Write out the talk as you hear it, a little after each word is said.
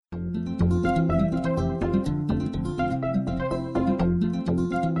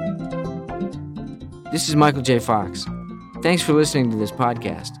This is Michael J. Fox. Thanks for listening to this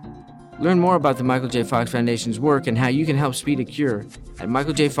podcast. Learn more about the Michael J. Fox Foundation's work and how you can help speed a cure at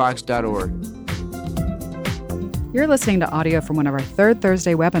michaeljfox.org. You're listening to audio from one of our third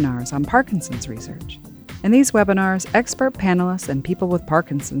Thursday webinars on Parkinson's research. In these webinars, expert panelists and people with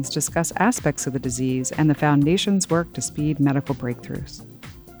Parkinson's discuss aspects of the disease and the Foundation's work to speed medical breakthroughs.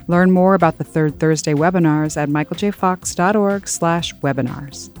 Learn more about the third Thursday webinars at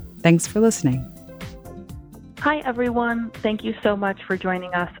michaeljfox.org/webinars. Thanks for listening. Hi, everyone. Thank you so much for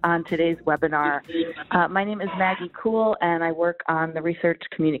joining us on today's webinar. My name is Maggie Kuhl, and I work on the research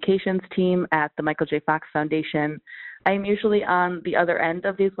communications team at the Michael J. Fox Foundation. I am usually on the other end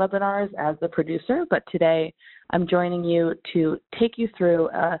of these webinars as the producer, but today I'm joining you to take you through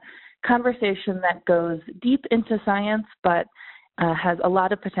a conversation that goes deep into science, but has a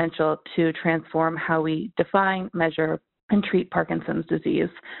lot of potential to transform how we define, measure, and treat Parkinson's disease.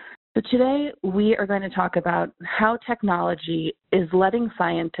 So today we are going to talk about how technology is letting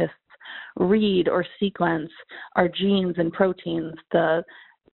scientists read or sequence our genes and proteins, the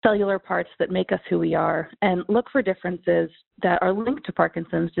cellular parts that make us who we are, and look for differences that are linked to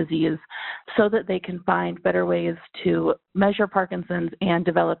Parkinson's disease so that they can find better ways to measure Parkinson's and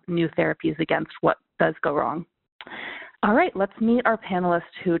develop new therapies against what does go wrong. All right, let's meet our panelists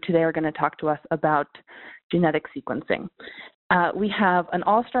who today are going to talk to us about genetic sequencing. We have an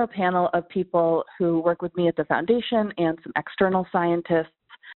all-star panel of people who work with me at the Foundation and some external scientists.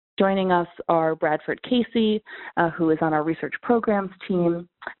 Joining us are Bradford Casey, who is on our research programs team,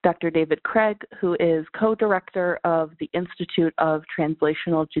 Dr. David Craig, who is co-director of the Institute of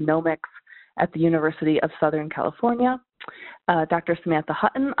Translational Genomics at the University of Southern California, Dr. Samantha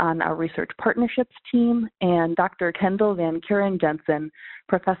Hutton on our research partnerships team, and Dr. Kendall Van Kuren Jensen,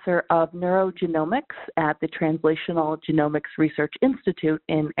 professor of neurogenomics at the Translational Genomics Research Institute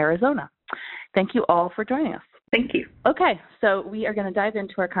in Arizona. Thank you all for joining us. Thank you. Okay, so we are going to dive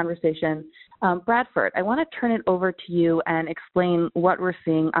into our conversation. Bradford, I want to turn it over to you and explain what we're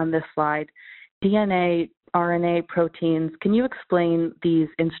seeing on this slide. DNA, RNA, proteins. Can you explain these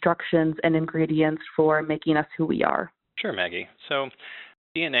instructions and ingredients for making us who we are? Sure, Maggie. So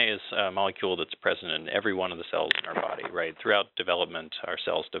DNA is a molecule that's present in every one of the cells in our body, right? Throughout development, our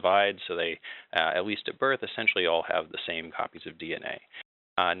cells divide, so they, at least at birth, essentially all have the same copies of DNA.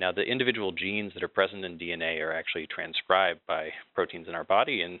 Now, the individual genes that are present in DNA are actually transcribed by proteins in our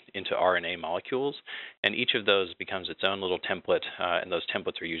body into RNA molecules, and each of those becomes its own little template, and those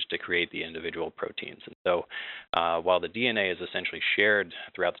templates are used to create the individual proteins. And so while the DNA is essentially shared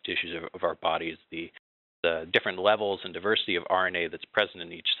throughout the tissues of our bodies, the different levels and diversity of RNA that's present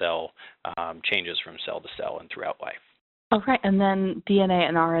in each cell changes from cell to cell and throughout life. All right, and then DNA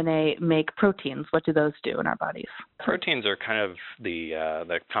and RNA make proteins. What do those do in our bodies? Proteins are kind of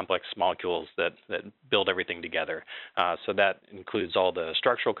the complex molecules that build everything together. So that includes all the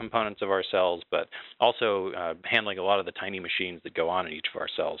structural components of our cells, but also handling a lot of the tiny machines that go on in each of our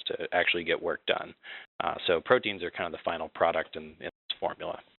cells to actually get work done. So proteins are kind of the final product in this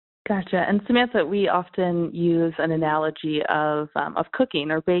formula. Gotcha. And Samantha, we often use an analogy of cooking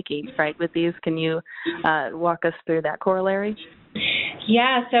or baking, right? With these, can you walk us through that corollary?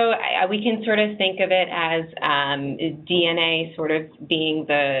 Yeah, so we can sort of think of it as DNA sort of being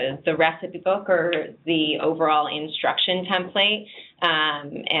the recipe book or the overall instruction template,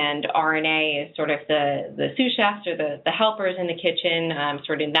 and RNA is sort of the sous chefs or the helpers in the kitchen,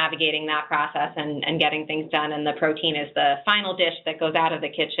 sort of navigating that process and getting things done, and the protein is the final dish that goes out of the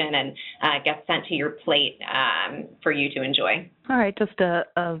kitchen and gets sent to your plate for you to enjoy. All right, just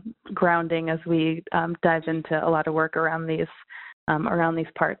a grounding as we dive into a lot of work around these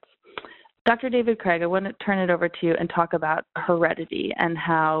parts. Dr. David Craig, I want to turn it over to you and talk about heredity and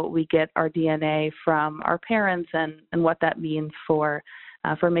how we get our DNA from our parents and what that means for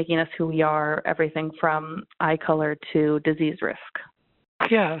making us who we are, everything from eye color to disease risk.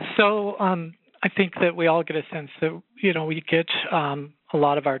 Yeah, so I think that we all get a sense that, we get a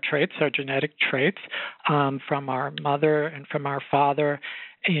lot of our traits, our genetic traits, from our mother and from our father.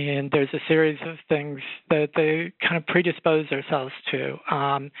 And there's a series of things that they kind of predispose ourselves to.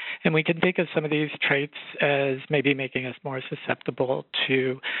 And we can think of some of these traits as maybe making us more susceptible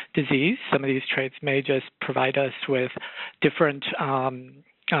to disease. Some of these traits may just provide us with different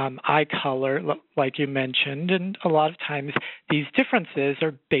eye color, like you mentioned. And a lot of times these differences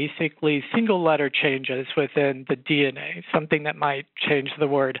are basically single letter changes within the DNA, something that might change the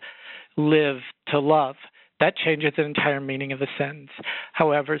word live to love. That changes the entire meaning of a sentence.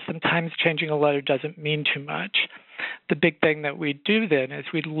 However, sometimes changing a letter doesn't mean too much. The big thing that we do then is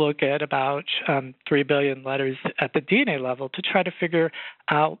we look at about 3 billion letters at the DNA level to try to figure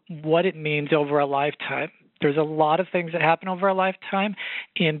out what it means over a lifetime. There's a lot of things that happen over a lifetime,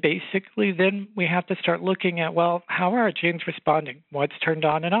 and basically then we have to start looking at, well, how are our genes responding? What's turned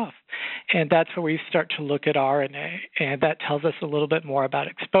on and off? And that's where we start to look at RNA, and that tells us a little bit more about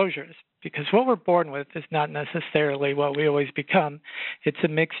exposures, because what we're born with is not necessarily what we always become. It's a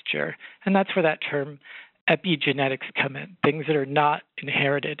mixture, and that's where that term epigenetics come in, things that are not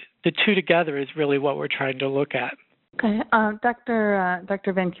inherited. The two together is really what we're trying to look at. Okay.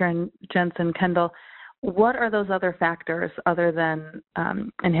 Dr. Van Kuren, Jensen, Kendall, what are those other factors other than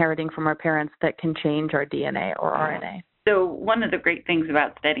inheriting from our parents that can change our DNA or RNA? So one of the great things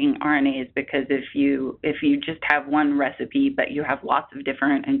about studying RNA is because if you just have one recipe but you have lots of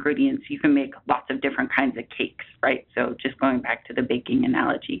different ingredients, you can make lots of different kinds of cakes, right? So just going back to the baking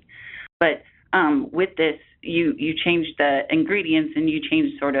analogy. But with this, you change the ingredients and you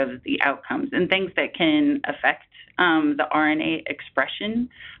change sort of the outcomes. And things that can affect the RNA expression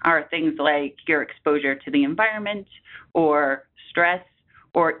are things like your exposure to the environment or stress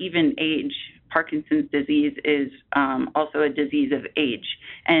or even age. Parkinson's disease is also a disease of age.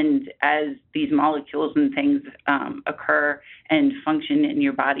 And as these molecules and things occur and function in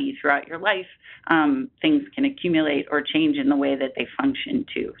your body throughout your life, things can accumulate or change in the way that they function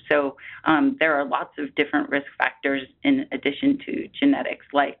too. So there are lots of different risk factors in addition to genetics,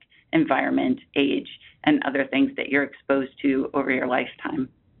 like environment, age, and other things that you're exposed to over your lifetime.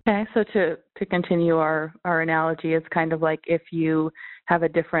 Okay, so to continue our analogy, it's kind of like if you have a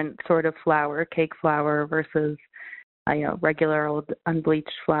different sort of flour, cake flour versus regular old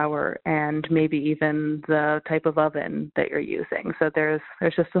unbleached flour, and maybe even the type of oven that you're using. So there's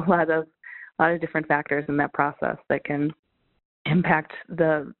just a lot of different factors in that process that can impact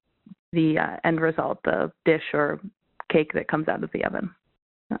the end result, the dish or cake that comes out of the oven.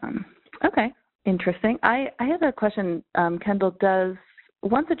 Okay, interesting. I have a question, Kendall.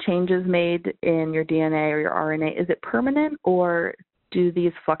 Once a change is made in your DNA or your RNA, is it permanent or do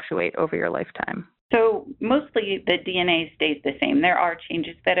these fluctuate over your lifetime? So mostly the DNA stays the same. There are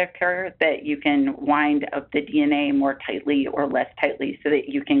changes that occur that you can wind up the DNA more tightly or less tightly so that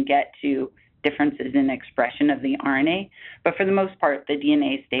you can get to differences in expression of the RNA. But for the most part, the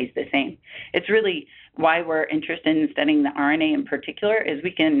DNA stays the same. It's really why we're interested in studying the RNA in particular is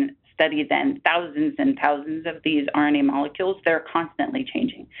we can study then thousands and thousands of these RNA molecules. They're constantly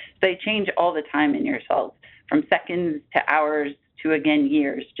changing. So they change all the time in your cells, from seconds to hours to, again,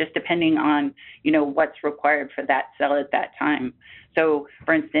 years, just depending on, what's required for that cell at that time. So,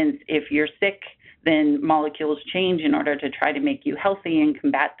 for instance, if you're sick, then molecules change in order to try to make you healthy and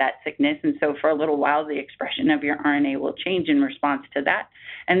combat that sickness. And so for a little while, the expression of your RNA will change in response to that.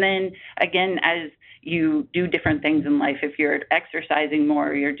 And then, again, as you do different things in life, if you're exercising more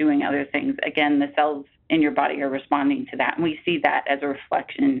or you're doing other things, again, the cells in your body are responding to that. And we see that as a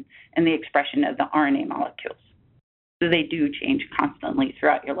reflection in the expression of the RNA molecules. So they do change constantly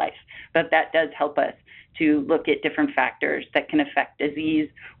throughout your life. But that does help us to look at different factors that can affect disease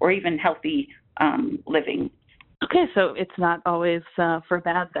or even healthy living. Okay, so it's not always for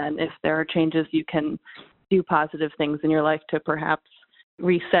bad then. If there are changes, you can do positive things in your life to perhaps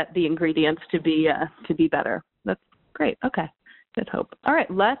reset the ingredients to be better. That's great. Okay, good hope. All right,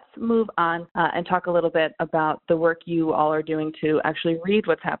 let's move on and talk a little bit about the work you all are doing to actually read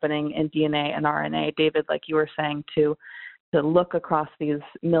what's happening in DNA and RNA. David, like you were saying, to look across these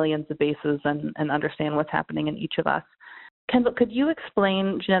millions of bases and understand what's happening in each of us. Kendall, could you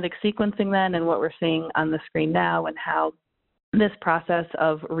explain genetic sequencing then and what we're seeing on the screen now and how this process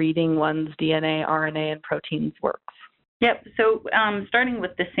of reading one's DNA, RNA, and proteins works? Yep. So starting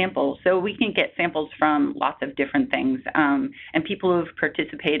with the samples, so we can get samples from lots of different things. And people who have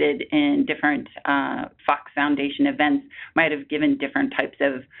participated in different Fox Foundation events might have given different types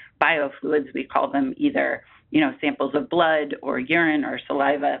of biofluids. We call them either, samples of blood or urine or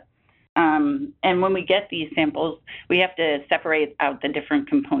saliva. And when we get these samples, we have to separate out the different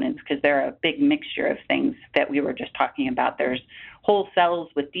components because they're a big mixture of things that we were just talking about. There's whole cells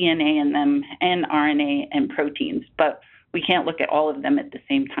with DNA in them and RNA and proteins, but we can't look at all of them at the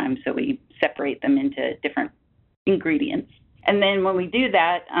same time, so we separate them into different ingredients. And then when we do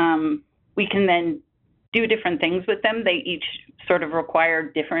that, we can then do different things with them. They each sort of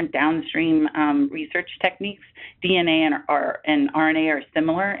require different downstream research techniques. DNA and RNA are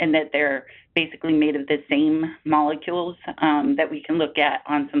similar in that they're basically made of the same molecules that we can look at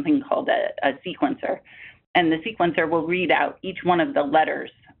on something called a sequencer. And the sequencer will read out each one of the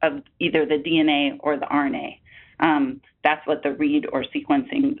letters of either the DNA or the RNA. That's what the read or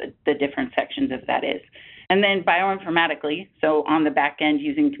sequencing, the different sections of that is. And then bioinformatically, so on the back end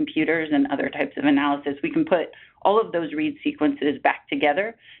using computers and other types of analysis, we can put all of those read sequences back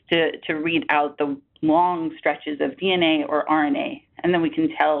together to read out the long stretches of DNA or RNA. And then we can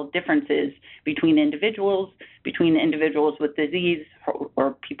tell differences between individuals with disease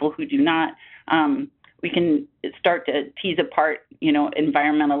or people who do not. We can start to tease apart,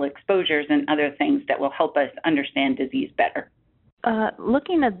 environmental exposures and other things that will help us understand disease better.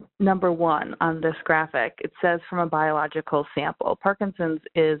 Looking at number 1 on this graphic, it says from a biological sample. Parkinson's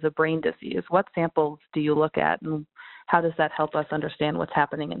is a brain disease. What samples do you look at, and how does that help us understand what's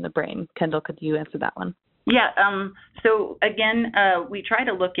happening in the brain? Kendall, could you answer that one? Yeah, so again, we try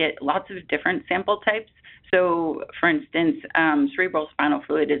to look at lots of different sample types. So, for instance, cerebral spinal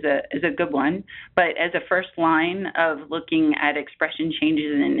fluid is a good one, but as a first line of looking at expression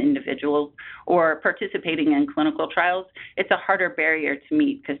changes in individuals or participating in clinical trials, it's a harder barrier to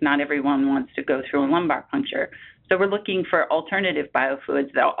meet because not everyone wants to go through a lumbar puncture. So we're looking for alternative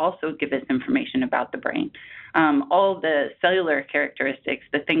biofluids that will also give us information about the brain. All the cellular characteristics,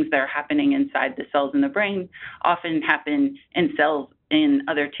 the things that are happening inside the cells in the brain, often happen in cells in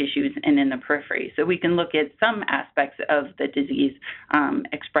other tissues and in the periphery. So we can look at some aspects of the disease,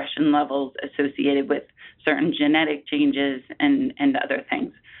 expression levels associated with certain genetic changes and other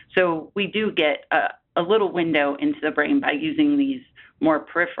things. So we do get a little window into the brain by using these more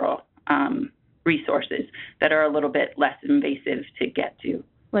peripheral resources that are a little bit less invasive to get to.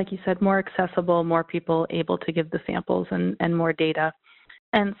 Like you said, more accessible, more people able to give the samples and more data.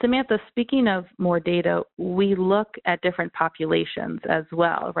 And Samantha, speaking of more data, we look at different populations as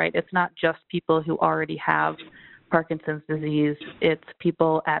well, right? It's not just people who already have Parkinson's disease. It's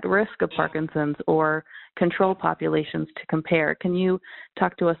people at risk of Parkinson's or control populations to compare. Can you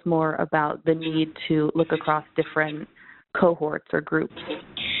talk to us more about the need to look across different cohorts or groups?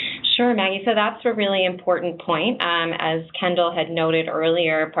 Sure, Maggie. So that's a really important point. As Kendall had noted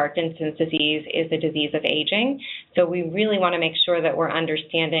earlier, Parkinson's disease is a disease of aging. So we really want to make sure that we're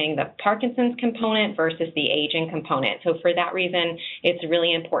understanding the Parkinson's component versus the aging component. So for that reason, it's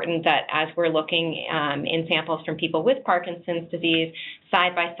really important that as we're looking in samples from people with Parkinson's disease,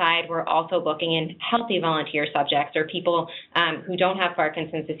 side by side, we're also looking in healthy volunteer subjects or people who don't have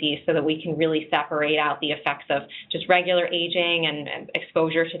Parkinson's disease so that we can really separate out the effects of just regular aging and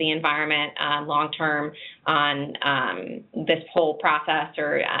exposure to the environment long-term on this whole process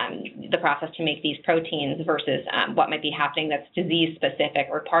or the process to make these proteins versus what might be happening that's disease-specific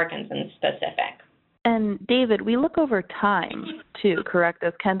or Parkinson's-specific. And David, we look over time too, correct?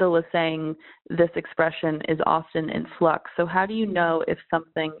 As Kendall was saying, this expression is often in flux. So how do you know if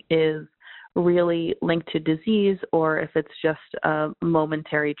something is really linked to disease or if it's just a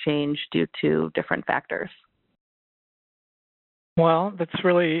momentary change due to different factors? Well, that's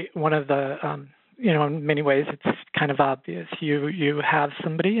really one of the, in many ways, it's kind of obvious. You have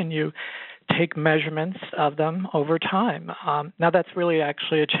somebody and you take measurements of them over time. Now, that's really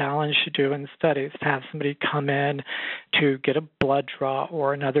actually a challenge to do in studies, to have somebody come in to get a blood draw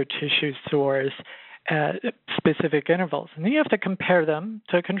or another tissue source at specific intervals. And then you have to compare them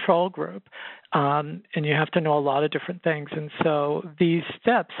to a control group, and you have to know a lot of different things. And so these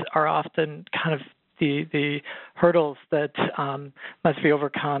steps are often kind of the hurdles that must be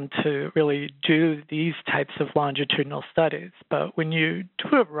overcome to really do these types of longitudinal studies. But when you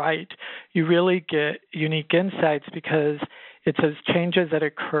do it right, you really get unique insights because it's those changes that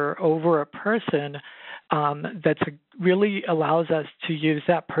occur over a person that really allows us to use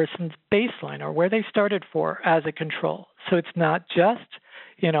that person's baseline or where they started for as a control. So it's not just,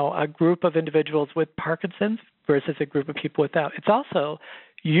 a group of individuals with Parkinson's versus a group of people without. It's also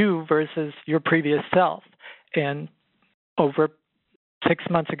you versus your previous self. And over 6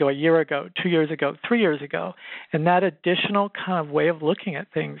 months ago, a year ago, 2 years ago, 3 years ago. And that additional kind of way of looking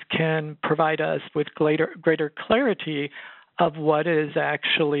at things can provide us with greater clarity of what is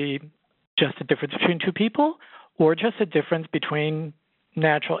actually just a difference between two people or just a difference between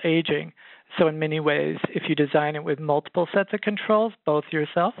natural aging. So in many ways, if you design it with multiple sets of controls, both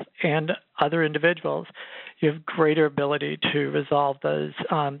yourself and other individuals, you have greater ability to resolve those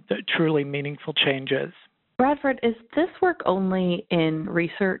truly meaningful changes. Bradford, is this work only in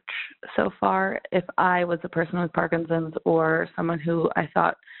research so far? If I was a person with Parkinson's or someone who I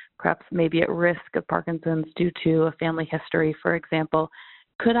thought perhaps may be at risk of Parkinson's due to a family history, for example,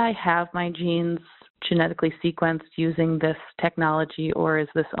 could I have my genes genetically sequenced using this technology, or is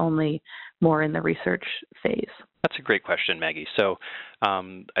this only more in the research phase? That's a great question, Maggie. So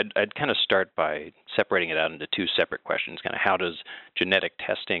I'd kind of start by separating it out into two separate questions, kind of how does genetic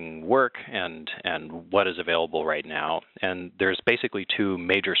testing work and what is available right now. And there's basically two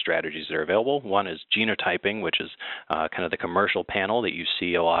major strategies that are available. One is genotyping, which is kind of the commercial panel that you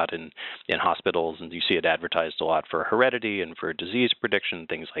see a lot in hospitals, and you see it advertised a lot for heredity and for disease prediction,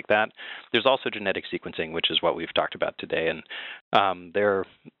 things like that. There's also genetic sequencing, which is what we've talked about today. And they're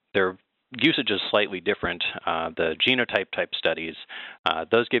usage is slightly different. The genotype type studies,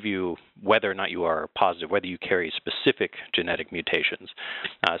 those give you whether or not you are positive, whether you carry specific genetic mutations.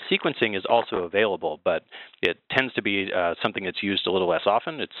 Sequencing is also available, but it tends to be something that's used a little less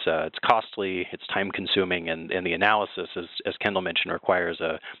often. It's costly, it's time consuming, and the analysis, as Kendall mentioned, requires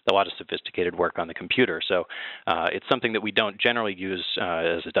a lot of sophisticated work on the computer. So it's something that we don't generally use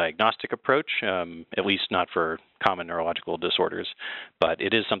as a diagnostic approach, at least not for common neurological disorders, but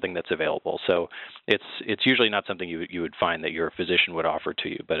it is something that's available. So it's usually not something you would find that your physician would offer to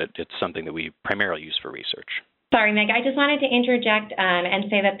you, but it's something that we primarily use for research. Sorry, Meg, I just wanted to interject and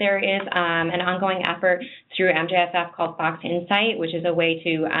say that there is an ongoing effort through MJSF called Fox Insight, which is a way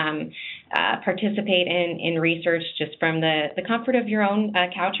to participate in research just from the comfort of your own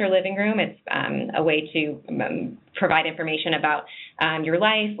couch or living room. It's a way to provide information about your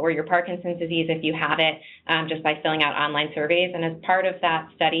life or your Parkinson's disease if you have it, just by filling out online surveys. And as part of that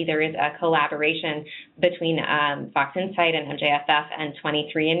study, there is a collaboration between Fox Insight and MJSF and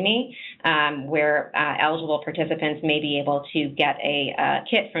 23andMe, where eligible participants may be able to get a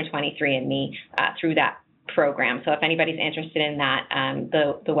kit from 23andMe through that program. So if anybody's interested in that,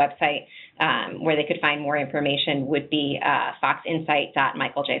 the website where they could find more information would be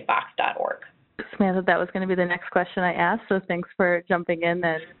foxinsight.michaeljfox.org. Samantha, that was going to be the next question I asked, so thanks for jumping in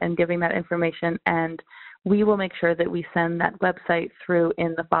and giving that information. And we will make sure that we send that website through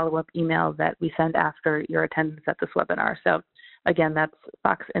in the follow-up email that we send after your attendance at this webinar. So again, that's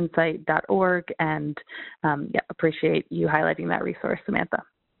foxinsight.org, and appreciate you highlighting that resource, Samantha.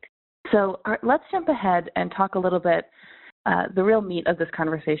 So let's jump ahead and talk a little bit the real meat of this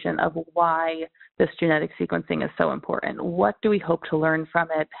conversation of why this genetic sequencing is so important. What do we hope to learn from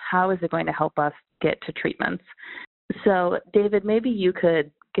it? How is it going to help us get to treatments? So, David, maybe you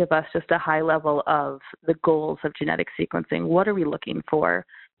could give us just a high level of the goals of genetic sequencing. What are we looking for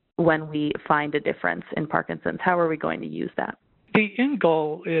when we find a difference in Parkinson's? How are we going to use that? The end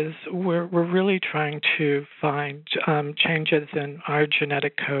goal is we're really trying to find changes in our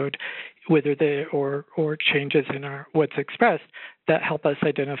genetic code, whether they or changes in what's expressed that help us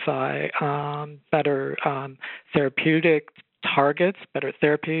identify better therapeutic targets, better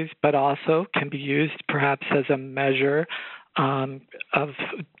therapies, but also can be used perhaps as a measure of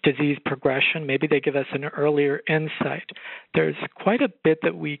disease progression. Maybe they give us an earlier insight. There's quite a bit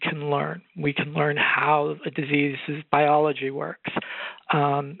that we can learn. We can learn how a disease's biology works.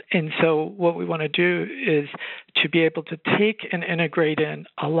 And so what we want to do is to be able to take and integrate in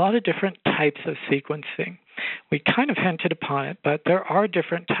a lot of different types of sequencing. We kind of hinted upon it, but there are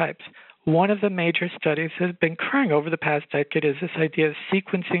different types. One of the major studies that has been occurring over the past decade is this idea of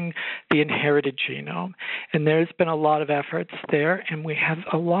sequencing the inherited genome. And there's been a lot of efforts there, and we have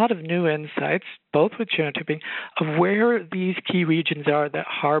a lot of new insights, both with genotyping, of where these key regions are that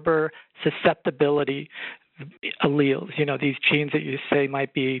harbor susceptibility alleles, these genes that you say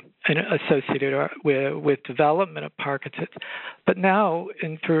might be associated with development of Parkinson's. But now,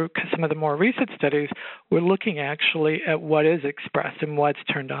 and through some of the more recent studies, we're looking actually at what is expressed and what's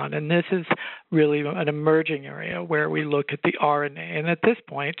turned on. And this is really an emerging area where we look at the RNA. And at this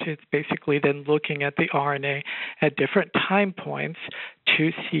point, it's basically then looking at the RNA at different time points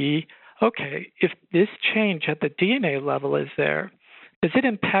to see, okay, if this change at the DNA level is there, does it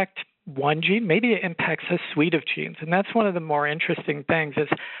impact one gene? Maybe it impacts a suite of genes. And that's one of the more interesting things is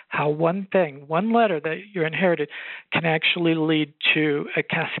how one letter that you inherited can actually lead to a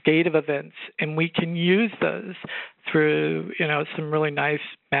cascade of events. And we can use those through, some really nice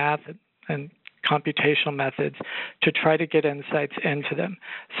math and computational methods to try to get insights into them.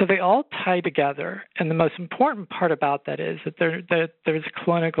 So they all tie together. And the most important part about that is that there's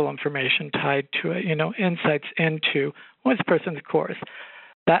clinical information tied to it, insights into this person's course.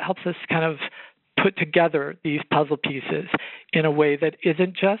 That helps us kind of put together these puzzle pieces in a way that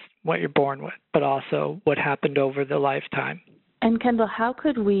isn't just what you're born with, but also what happened over the lifetime. And Kendall, how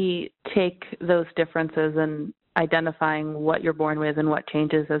could we take those differences in identifying what you're born with and what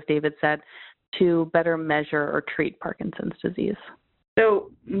changes, as David said, to better measure or treat Parkinson's disease?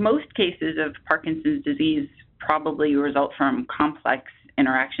 So most cases of Parkinson's disease probably result from complex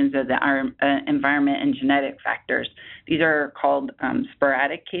interactions of the environment and genetic factors. These are called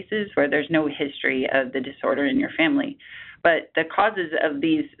sporadic cases where there's no history of the disorder in your family. But the causes of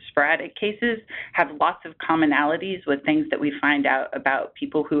these sporadic cases have lots of commonalities with things that we find out about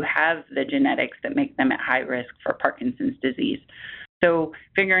people who have the genetics that make them at high risk for Parkinson's disease. So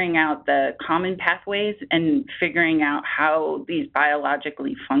figuring out the common pathways and figuring out how these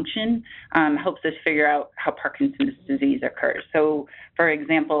biologically function helps us figure out how Parkinson's disease occurs. So, for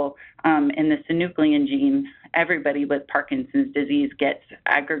example, in the synuclein gene, everybody with Parkinson's disease gets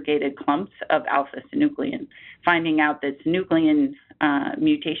aggregated clumps of alpha-synuclein. Finding out that synuclein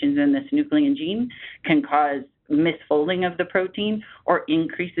mutations in the synuclein gene can cause misfolding of the protein or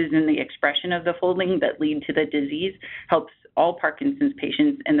increases in the expression of the folding that lead to the disease helps all Parkinson's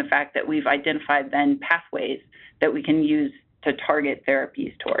patients in the fact that we've identified then pathways that we can use to target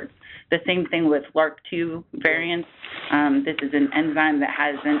therapies towards. The same thing with LRRK2 variants. This is an enzyme that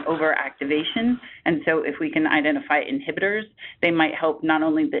has an overactivation, and so if we can identify inhibitors, they might help not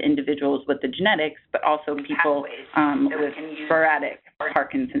only the individuals with the genetics, but also people with sporadic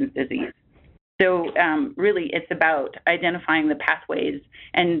Parkinson's disease. So really, it's about identifying the pathways,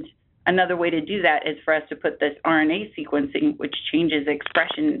 and another way to do that is for us to put this RNA sequencing, which changes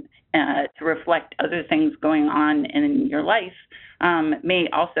expression to reflect other things going on in your life, may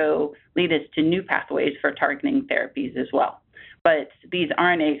also lead us to new pathways for targeting therapies as well. But these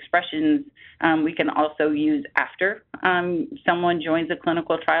RNA expressions we can also use after someone joins a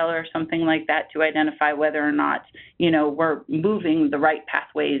clinical trial or something like that to identify whether or not, we're moving the right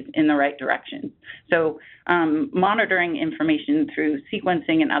pathways in the right direction. So monitoring information through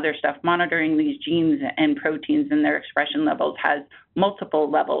sequencing and other stuff, monitoring these genes and proteins and their expression levels has multiple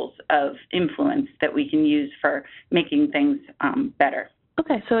levels of influence that we can use for making things better.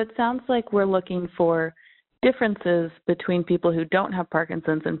 Okay, so it sounds like we're looking for differences between people who don't have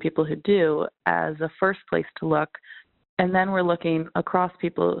Parkinson's and people who do as a first place to look. And then we're looking across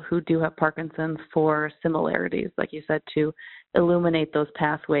people who do have Parkinson's for similarities, like you said, to illuminate those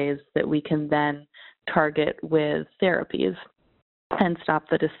pathways that we can then target with therapies and stop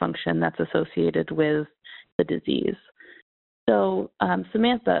the dysfunction that's associated with the disease. So,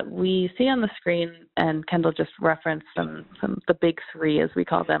 Samantha, we see on the screen, and Kendall just referenced some the big three, as we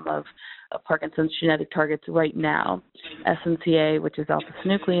call them, of Parkinson's genetic targets right now, SNCA, which is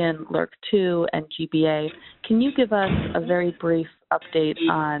alpha-synuclein, LRRK2, and GBA. Can you give us a very brief update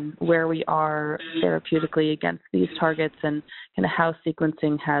on where we are therapeutically against these targets and kind of how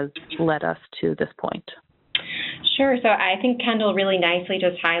sequencing has led us to this point? Sure. So I think Kendall really nicely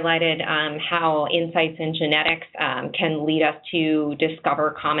just highlighted how insights in genetics can lead us to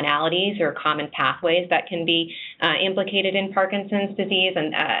discover commonalities or common pathways that can be implicated in Parkinson's disease.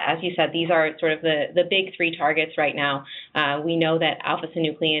 And as you said, these are sort of the big three targets right now. We know that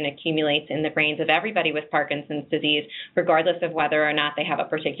alpha-synuclein accumulates in the brains of everybody with Parkinson's disease, regardless of whether or not they have a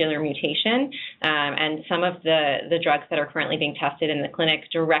particular mutation. And some of the drugs that are currently being tested in the clinic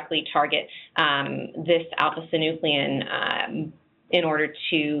directly target this alpha-synuclein in order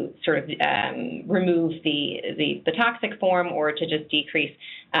to sort of remove the toxic form or to just decrease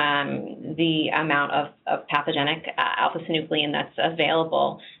the amount of pathogenic alpha-synuclein that's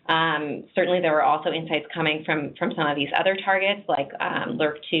available. Certainly, there are also insights coming from some of these other targets, like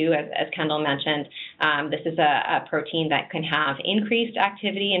LRRK2, as Kendall mentioned. This is a protein that can have increased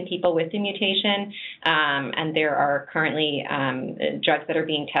activity in people with the mutation, and there are currently drugs that are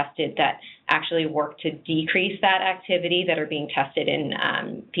being tested that actually work to decrease that activity that are being tested in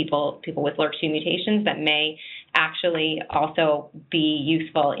people with LRRK2 mutations that may actually also be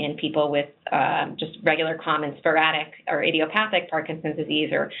useful in people with just regular common sporadic or idiopathic Parkinson's disease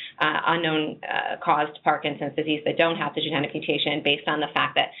or unknown caused Parkinson's disease that don't have the genetic mutation, based on the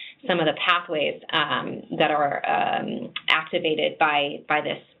fact that some of the pathways that are activated by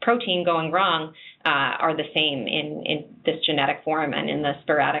this protein going wrong are the same in this genetic form and in the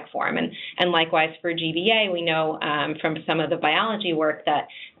sporadic form. And likewise for GBA, we know from some of the biology work that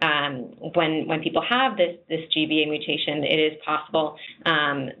when people have this GBA mutation, it is possible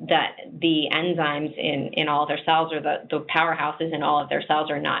that the enzymes in all of their cells, or the powerhouses in all of their cells,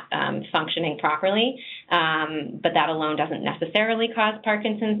 are not functioning properly. But that alone doesn't necessarily cause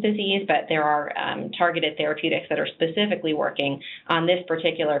Parkinson's disease, but there are targeted therapeutics that are specifically working on this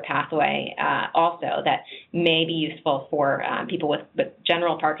particular pathway also that may be useful for people with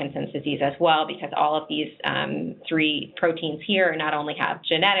general Parkinson's disease as well, because all of these three proteins here not only have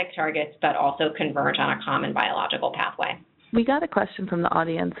genetic targets, but also converge on a common biological pathway. We got a question from the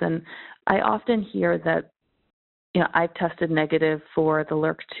audience, and I often hear that I've tested negative for the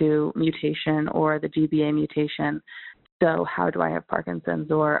LRRK2 mutation or the GBA mutation. so how do I have Parkinson's,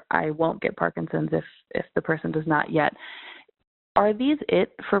 or I won't get Parkinson's if the person does not yet. Are these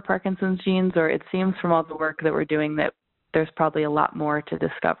it for Parkinson's genes, or it seems from all the work that we're doing that there's probably a lot more to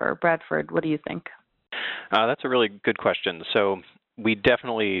discover? Bradford, what do you think? That's a really good question. So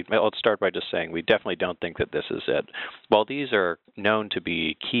let's start by just saying we definitely don't think that this is it. While these are known to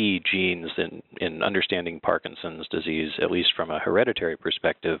be key genes in understanding Parkinson's disease, at least from a hereditary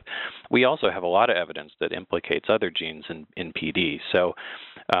perspective, we also have a lot of evidence that implicates other genes in PD. So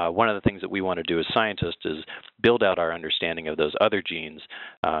one of the things that we want to do as scientists is build out our understanding of those other genes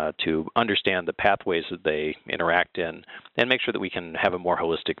to understand the pathways that they interact in and make sure that we can have a more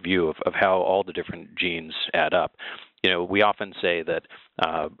holistic view of how all the different genes add up. We often say that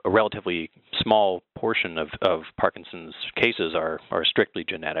a relatively small portion of Parkinson's cases are strictly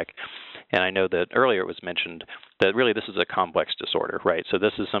genetic. And I know that earlier it was mentioned that really this is a complex disorder, right? So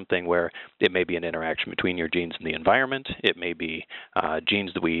this is something where it may be an interaction between your genes and the environment. It may be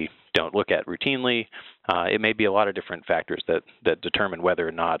genes that we don't look at routinely. It may be a lot of different factors that determine whether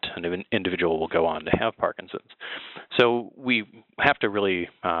or not an individual will go on to have Parkinson's. So we have to really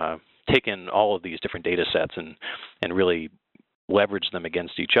take in all of these different data sets and really leverage them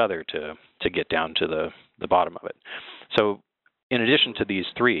against each other to get down to the bottom of it. So in addition to these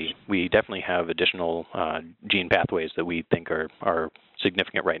three, we definitely have additional gene pathways that we think are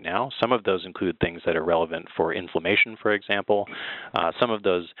significant right now. Some of those include things that are relevant for inflammation, for example. Some of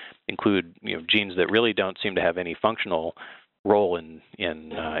those include genes that really don't seem to have any functional role in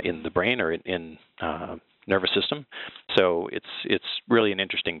the brain or in nervous system. So it's really an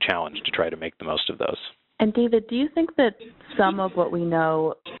interesting challenge to try to make the most of those. And David, do you think that some of what we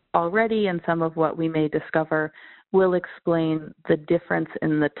know already and some of what we may discover will explain the difference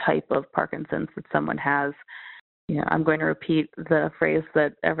in the type of Parkinson's that someone has? I'm going to repeat the phrase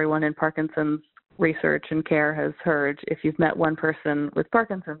that everyone in Parkinson's research and care has heard. If you've met one person with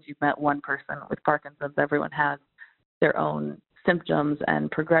Parkinson's, you've met one person with Parkinson's. Everyone has their own symptoms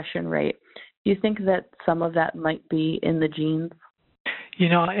and progression rate. Do you think that some of that might be in the genes?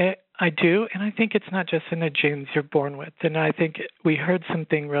 I do, and I think it's not just in the genes you're born with. And I think we heard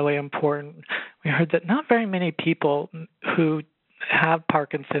something really important. We heard that not very many people who have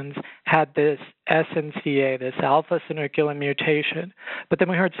Parkinson's had this SNCA, this alpha-synuclein mutation. But then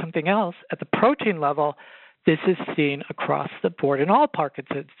we heard something else. At the protein level, this is seen across the board in all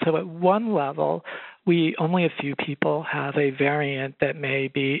Parkinson's. So at one level, only a few people have a variant that may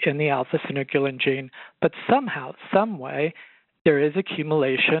be in the alpha-synuclein gene, but somehow, some way, there is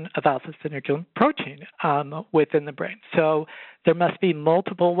accumulation of alpha-synuclein protein within the brain. So there must be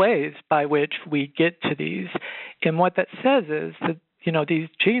multiple ways by which we get to these. And what that says is that, these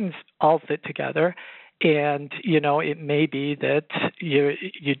genes all fit together. And, it may be that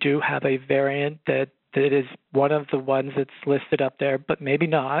you do have a variant that is one of the ones that's listed up there, but maybe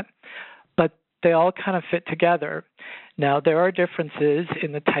not. But they all kind of fit together. Now, there are differences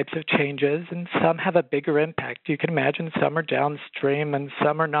in the types of changes, and some have a bigger impact. You can imagine some are downstream and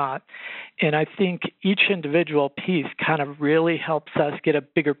some are not. And I think each individual piece kind of really helps us get a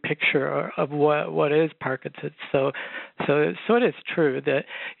bigger picture of what is Parkinson's. So it is true that,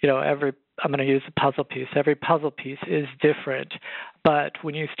 I'm going to use a puzzle piece. Every puzzle piece is different. But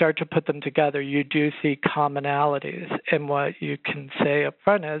when you start to put them together, you do see commonalities. And what you can say up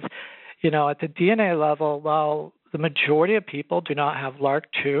front is, at the DNA level, while the majority of people do not have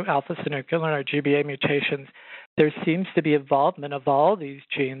LRRK2, alpha-synuclein, or GBA mutations, there seems to be involvement of all these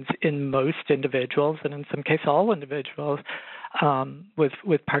genes in most individuals, and in some cases all individuals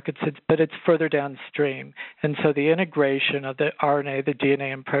with Parkinson's, but it's further downstream. And so the integration of the RNA, the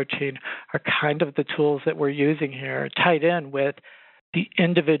DNA, and protein are kind of the tools that we're using here, tied in with the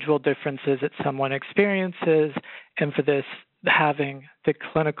individual differences that someone experiences, and for this, having the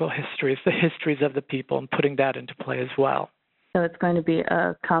clinical histories, the histories of the people, and putting that into play as well. So it's going to be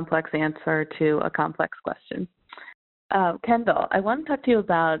a complex answer to a complex question. Kendall, I want to talk to you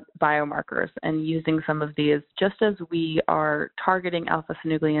about biomarkers and using some of these, just as we are targeting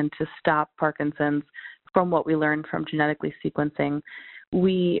alpha-synuclein to stop Parkinson's from what we learned from genetically sequencing.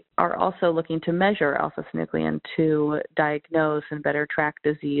 We are also looking to measure alpha-synuclein to diagnose and better track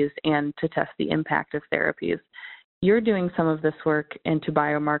disease and to test the impact of therapies. You're doing some of this work into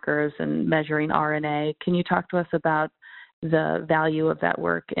biomarkers and measuring RNA. Can you talk to us about the value of that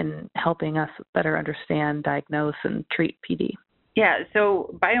work in helping us better understand, diagnose, and treat PD? Yeah,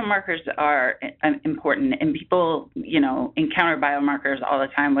 so biomarkers are important, and people, encounter biomarkers all the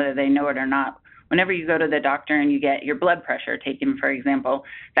time, whether they know it or not. whenever you go to the doctor and you get your blood pressure taken, for example,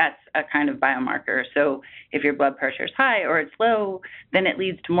 that's a kind of biomarker. So if your blood pressure is high or it's low, then it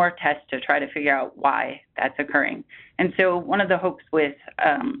leads to more tests to try to figure out why that's occurring. And so one of the hopes with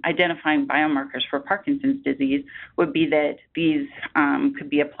identifying biomarkers for Parkinson's disease would be that these could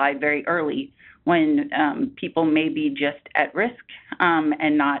be applied very early when people may be just at risk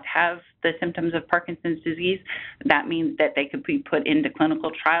and not have the symptoms of Parkinson's disease. That means that they could be put into clinical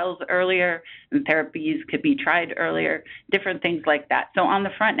trials earlier, and therapies could be tried earlier, different things like that. So on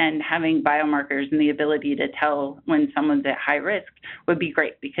the front end, having biomarkers and the ability to tell when someone's at high risk would be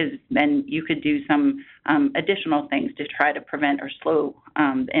great, because then you could do some additional things to try to prevent or slow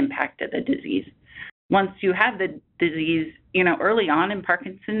the impact of the disease. Once you have the disease, early on in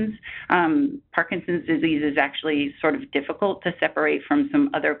Parkinson's disease is actually sort of difficult to separate from some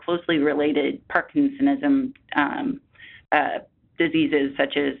other closely related Parkinsonism diseases,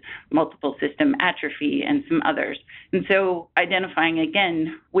 such as multiple system atrophy and some others. And so identifying,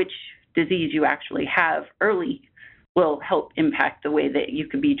 again, which disease you actually have early will help impact the way that you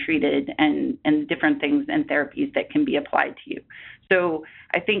could be treated and different things and therapies that can be applied to you. So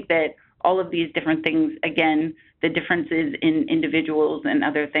I think that all of these different things, again, the differences in individuals and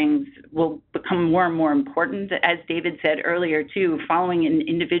other things will become more and more important. As David said earlier, too, following an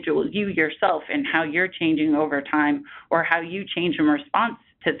individual, you yourself, and how you're changing over time or how you change in response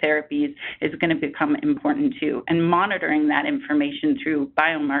to therapies is going to become important, too. And monitoring that information through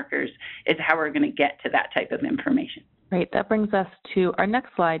biomarkers is how we're going to get to that type of information. Great. That brings us to our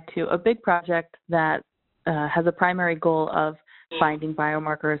next slide, to a big project that has a primary goal of finding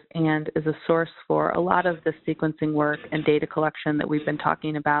biomarkers and is a source for a lot of the sequencing work and data collection that we've been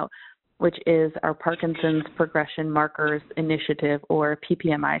talking about, which is our Parkinson's Progression Markers Initiative, or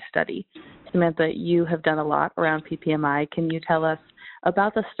PPMI study. Samantha, you have done a lot around PPMI. Can you tell us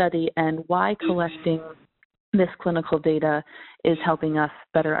about the study and why collecting this clinical data is helping us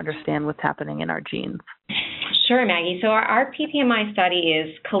better understand what's happening in our genes? Sure, Maggie. So our PPMI study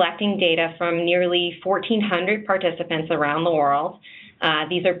is collecting data from nearly 1,400 participants around the world.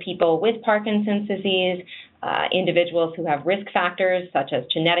 These are people with Parkinson's disease, individuals who have risk factors such as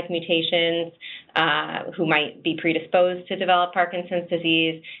genetic mutations, who might be predisposed to develop Parkinson's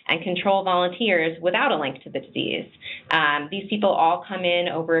disease, and control volunteers without a link to the disease. These people all come in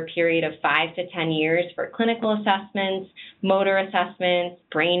over a period of 5 to 10 years for clinical assessments, motor assessments,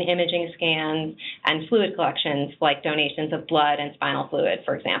 brain imaging scans, and fluid collections like donations of blood and spinal fluid,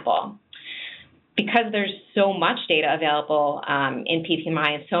 for example. Because there's so much data available in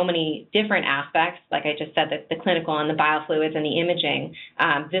PPMI and so many different aspects, like I just said, the clinical and the biofluids and the imaging,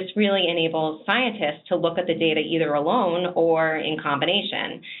 this really enables scientists to look at the data either alone or in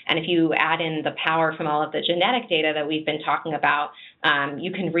combination. And if you add in the power from all of the genetic data that we've been talking about,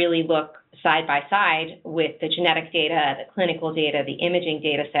 you can really look side by side with the genetic data, the clinical data, the imaging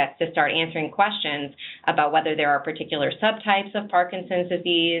data sets to start answering questions about whether there are particular subtypes of Parkinson's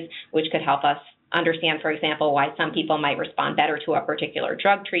disease, which could help us understand, for example, why some people might respond better to a particular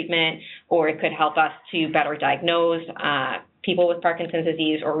drug treatment, or it could help us to better diagnose people with Parkinson's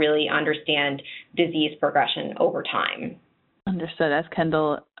disease or really understand disease progression over time. Understood. As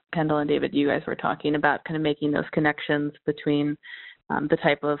Kendall and David, you guys were talking about kind of making those connections between the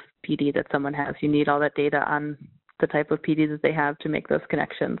type of PD that someone has. You need all that data on the type of PD that they have to make those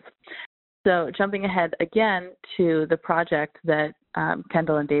connections. So jumping ahead again to the project that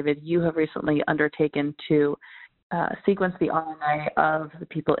Kendall and David, you have recently undertaken to sequence the RNA of the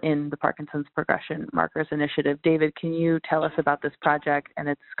people in the Parkinson's Progression Markers Initiative. David, can you tell us about this project and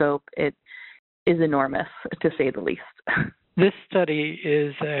its scope? It is enormous, to say the least. This study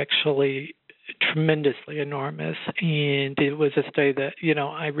is actually tremendously enormous, and it was a study that,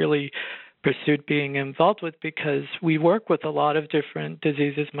 I really pursued being involved with because we work with a lot of different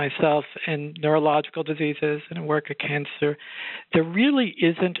diseases myself, and neurological diseases, and I work at cancer. There really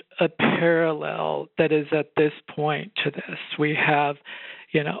isn't a parallel that is at this point to this. We have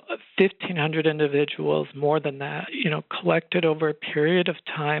 1,500 individuals, more than that, collected over a period of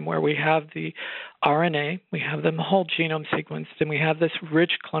time where we have the RNA, we have the whole genome sequenced, and we have this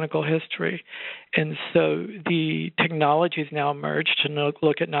rich clinical history. And so the technology has now emerged to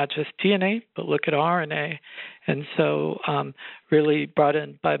look at not just DNA, but look at RNA. And so really brought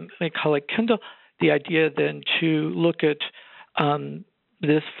in by my colleague Kendall, the idea then to look at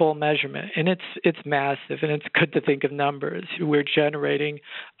this full measurement, and it's massive, and it's good to think of numbers. We're generating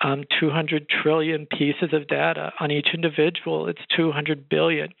 200 trillion pieces of data on each individual. It's 200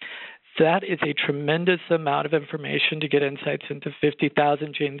 billion. That is a tremendous amount of information to get insights into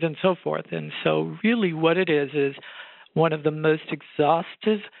 50,000 genes and so forth. And so really what it is one of the most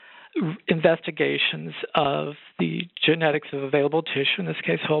exhaustive investigations of the genetics of available tissue, in this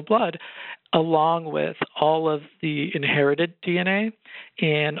case whole blood, along with all of the inherited DNA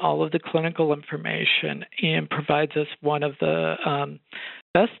and all of the clinical information, and provides us one of the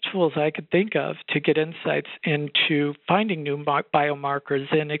best tools I could think of to get insights into finding new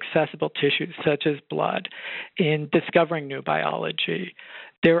biomarkers in accessible tissues such as blood and discovering new biology.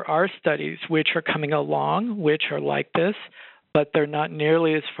 There are studies which are coming along which are like this, but they're not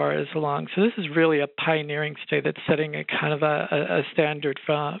nearly as far as along. So this is really a pioneering study that's setting a kind of a standard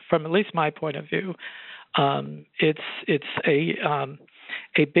from at least my point of view. It's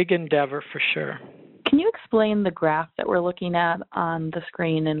a big endeavor for sure. Can you explain the graph that we're looking at on the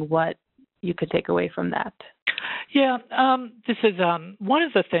screen and what you could take away from that? Yeah, this is one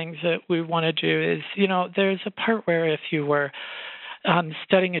of the things that we want to do is, there's a part where if you were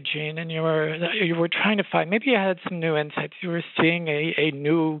studying a gene and you were trying to find, maybe you had some new insights, you were seeing a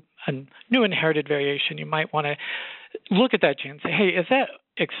new inherited variation, you might want to look at that gene and say, hey, is that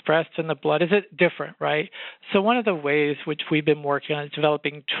expressed in the blood? Is it different, right? So one of the ways which we've been working on is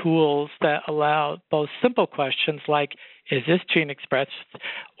developing tools that allow both simple questions like, is this gene expressed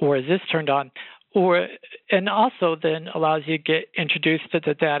or is this turned on? And also then allows you to get introduced to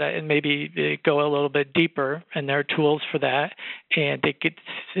the data and maybe go a little bit deeper, and there are tools for that, and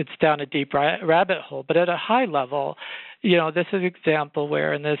it's down a deep rabbit hole. But at a high level, this is an example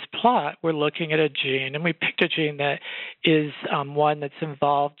where in this plot we're looking at a gene, and we picked a gene that is one that's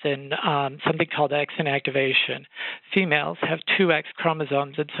involved in something called X inactivation. Females have two X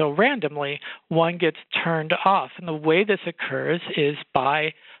chromosomes, and so randomly one gets turned off. And the way this occurs is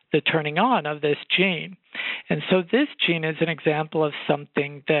by the turning on of this gene. And so this gene is an example of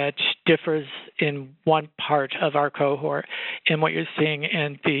something that differs in one part of our cohort. And what you're seeing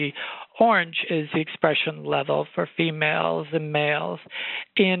in the orange is the expression level for females and males.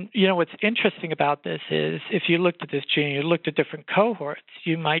 And, what's interesting about this is if you looked at this gene, you looked at different cohorts,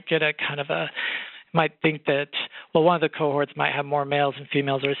 you might get might think that, one of the cohorts might have more males and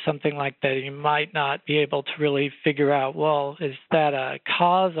females or something like that. You might not be able to really figure out, is that a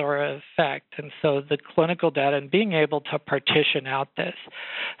cause or an effect? And so the clinical data and being able to partition out this.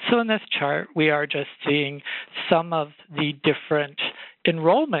 So in this chart, we are just seeing some of the different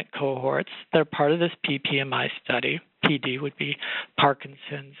enrollment cohorts that are part of this PPMI study. PD would be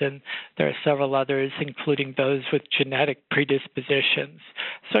Parkinson's, and there are several others, including those with genetic predispositions.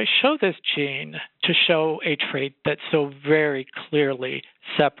 So I show this gene to show a trait that so very clearly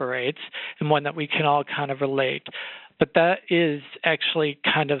separates and one that we can all kind of relate. But that is actually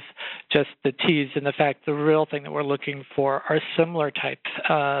kind of just the tease, and the fact the real thing that we're looking for are similar types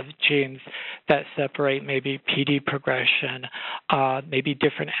of genes that separate maybe PD progression, maybe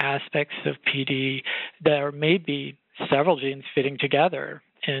different aspects of PD. There may be several genes fitting together.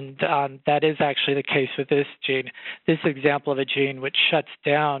 And that is actually the case with this gene. This example of a gene which shuts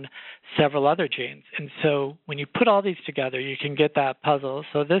down several other genes. And so when you put all these together, you can get that puzzle.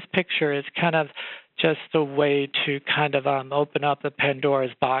 So this picture is kind of just a way to kind of open up the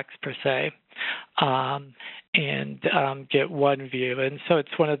Pandora's box, per se, and get one view. And so it's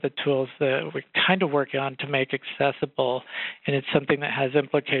one of the tools that we're kind of working on to make accessible, and it's something that has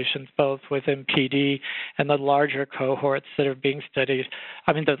implications both within PD and the larger cohorts that are being studied.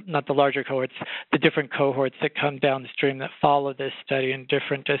 Not the larger cohorts, the different cohorts that come downstream that follow this study in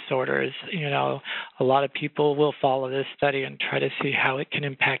different disorders. A lot of people will follow this study and try to see how it can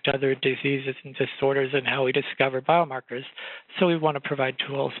impact other diseases and disorders and how we discover biomarkers. So we want to provide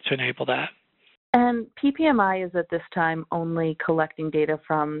tools to enable that. And PPMI is at this time only collecting data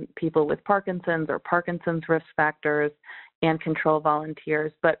from people with Parkinson's or Parkinson's risk factors and control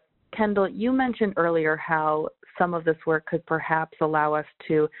volunteers. But Kendall, you mentioned earlier how some of this work could perhaps allow us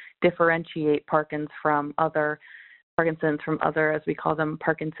to differentiate Parkinson's from other, as we call them,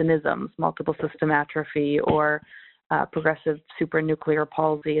 Parkinsonisms, multiple system atrophy, or progressive supranuclear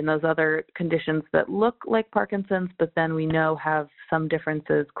palsy, and those other conditions that look like Parkinson's, but then we know have some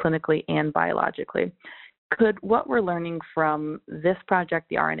differences clinically and biologically. Could what we're learning from this project,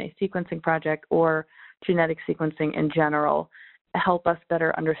 the RNA sequencing project, or genetic sequencing in general, help us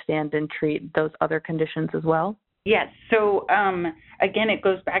better understand and treat those other conditions as well? Yes. So again, it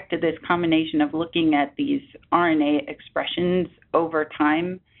goes back to this combination of looking at these RNA expressions over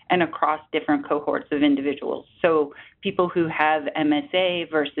time and across different cohorts of individuals. So people who have MSA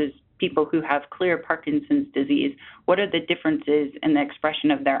versus people who have clear Parkinson's disease, what are the differences in the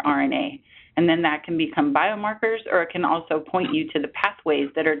expression of their RNA? And then that can become biomarkers, or it can also point you to the pathways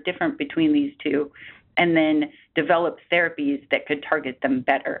that are different between these two and then develop therapies that could target them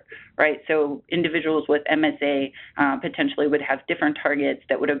better, right? So individuals with MSA potentially would have different targets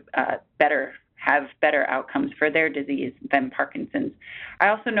that would have better outcomes for their disease than Parkinson's. I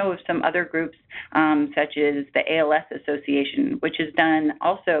also know of some other groups, such as the ALS Association, which has done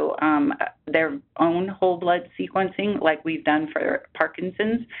also their own whole blood sequencing like we've done for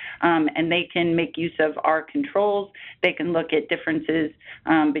Parkinson's, and they can make use of our controls. They can look at differences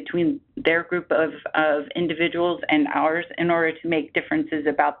between their group of individuals and ours in order to make differences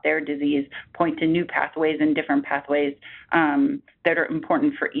about their disease, point to new pathways and different pathways that are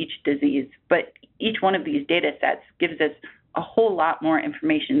important for each disease. But each one of these data sets gives us a whole lot more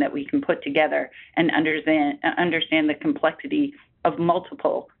information that we can put together and understand the complexity of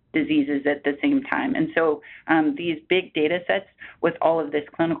multiple diseases at the same time. And so these big data sets with all of this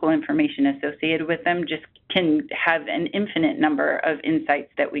clinical information associated with them just can have an infinite number of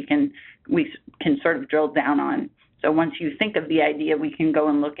insights that we can sort of drill down on. So once you think of the idea, we can go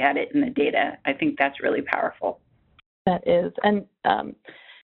and look at it in the data. I think that's really powerful. That is. And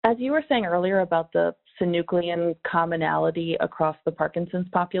as you were saying earlier about the synuclein commonality across the Parkinson's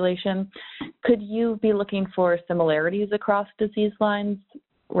population, could you be looking for similarities across disease lines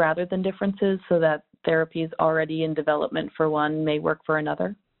rather than differences so that therapies already in development for one may work for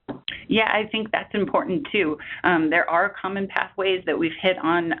another? Yeah, I think that's important too. There are common pathways that we've hit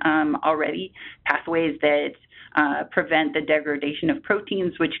on already, pathways that prevent the degradation of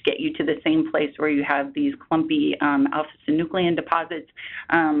proteins, which get you to the same place where you have these clumpy alpha-synuclein deposits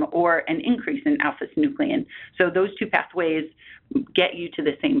or an increase in alpha-synuclein. So those two pathways get you to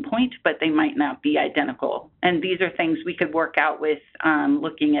the same point, but they might not be identical. And these are things we could work out with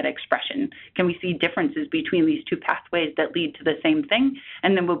looking at expression. Can we see differences between these two pathways that lead to the same thing?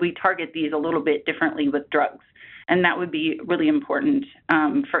 And then will we target these a little bit differently with drugs? And that would be really important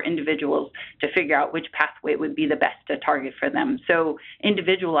for individuals to figure out which pathway would be the best to target for them. So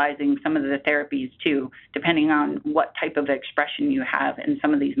individualizing some of the therapies too, depending on what type of expression you have in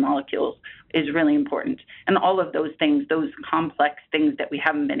some of these molecules, is really important. And all of those things, those complex things that we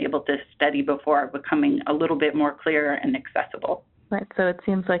haven't been able to study before, are becoming a little bit more clear and accessible. Right. So it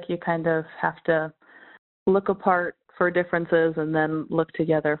seems like you kind of have to look apart for differences and then look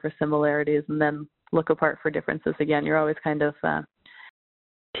together for similarities and then look apart for differences again. You're always kind of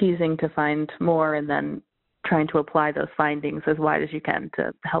teasing to find more and then trying to apply those findings as wide as you can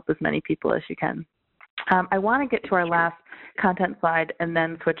to help as many people as you can. I want to get to our last content slide and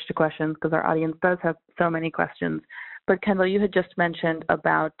then switch to questions because our audience does have so many questions. But Kendall, you had just mentioned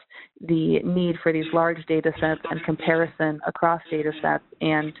about the need for these large data sets and comparison across data sets.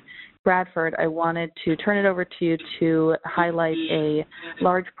 And Bradford, I wanted to turn it over to you to highlight a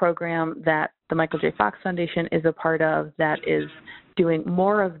large program that the Michael J. Fox Foundation is a part of that is doing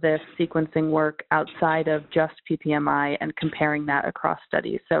more of this sequencing work outside of just PPMI and comparing that across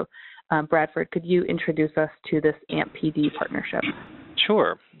studies. So Bradford, could you introduce us to this AMP-PD partnership?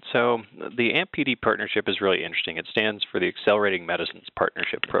 Sure. So the AMP-PD partnership is really interesting. It stands for the Accelerating Medicines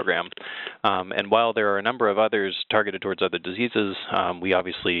Partnership Program. And while there are a number of others targeted towards other diseases, we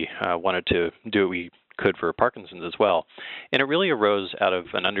obviously wanted to do what we could for Parkinson's as well. And it really arose out of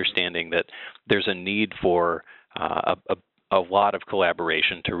an understanding that there's a need for a lot of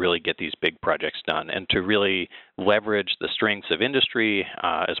collaboration to really get these big projects done and to really leverage the strengths of industry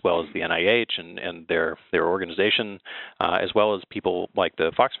as well as the NIH and their organization, as well as people like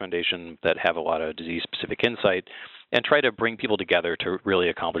the Fox Foundation that have a lot of disease-specific insight, and try to bring people together to really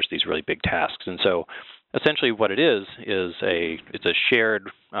accomplish these really big tasks. And so essentially what it is it's a shared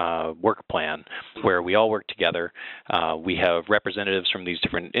work plan where we all work together. We have representatives from these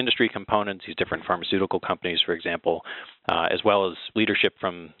different industry components, these different pharmaceutical companies, for example, as well as leadership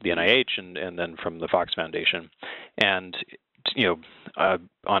from the NIH and then from the Fox Foundation. And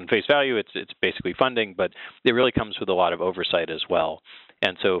on face value, it's basically funding, but it really comes with a lot of oversight as well.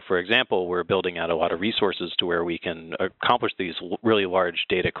 And so, for example, we're building out a lot of resources to where we can accomplish these really large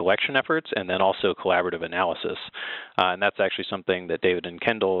data collection efforts and then also collaborative analysis. And that's actually something that David and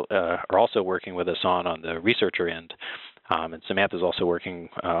Kendall are also working with us on the researcher end. And Samantha's also working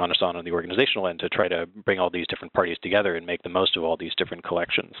on the organizational end to try to bring all these different parties together and make the most of all these different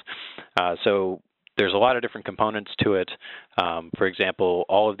collections. So there's a lot of different components to it. For example,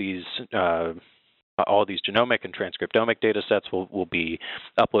 all of these genomic and transcriptomic data sets will be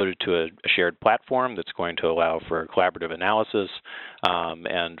uploaded to a shared platform that's going to allow for collaborative analysis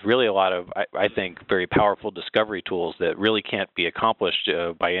and really a lot of, I think, very powerful discovery tools that really can't be accomplished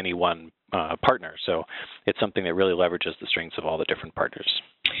by any one partner. So it's something that really leverages the strengths of all the different partners.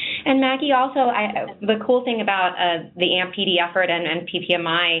 And Maggie, also, the cool thing about the AMP-PD effort and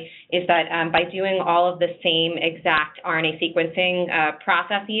PPMI is that by doing all of the same exact RNA sequencing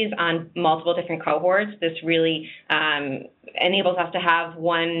processes on multiple different cohorts, this really enables us to have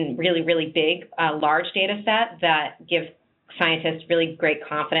one really, really big, large data set that gives scientists really great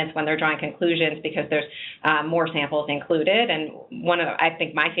confidence when they're drawing conclusions because there's more samples included. And one of, I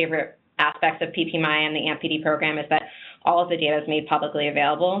think, my favorite aspects of PPMI and the AMP-PD program is that all of the data is made publicly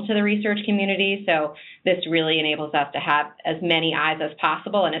available to the research community. So this really enables us to have as many eyes as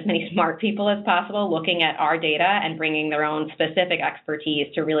possible and as many smart people as possible looking at our data and bringing their own specific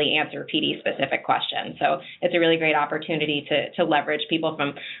expertise to really answer PD-specific questions. So it's a really great opportunity to leverage people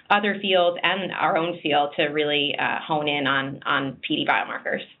from other fields and our own field to really hone in on PD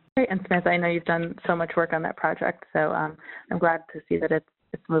biomarkers. Great. And Samantha, I know you've done so much work on that project, so I'm glad to see that it's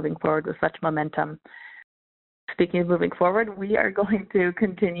moving forward with such momentum. Speaking of moving forward, we are going to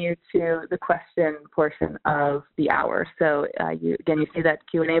continue to the question portion of the hour. So you see that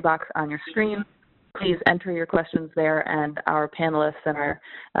Q&A box on your screen. Please enter your questions there, and our panelists and our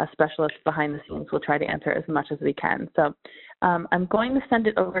specialists behind the scenes will try to answer as much as we can. So I'm going to send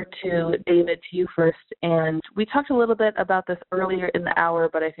it over to David, to you first. And we talked a little bit about this earlier in the hour,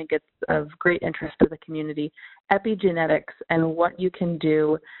 but I think it's of great interest to the community. Epigenetics and what you can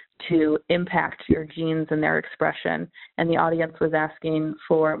do to impact your genes and their expression. And the audience was asking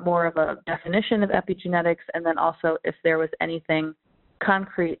for more of a definition of epigenetics, and then also if there was anything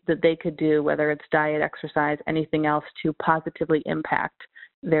concrete that they could do, whether it's diet, exercise, anything else to positively impact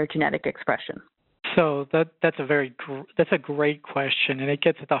their genetic expression. So that's a great question, and it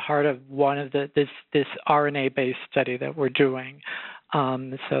gets at the heart of one of this RNA-based study that we're doing.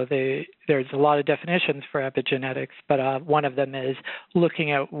 So there's a lot of definitions for epigenetics, but one of them is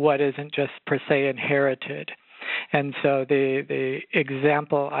looking at what isn't just per se inherited. And so the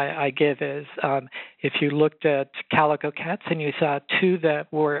example I give is if you looked at calico cats and you saw two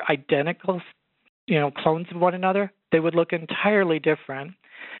that were identical, clones of one another, they would look entirely different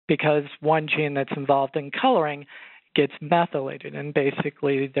because one gene that's involved in coloring gets methylated, and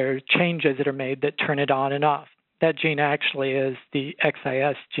basically there are changes that are made that turn it on and off. That gene actually is the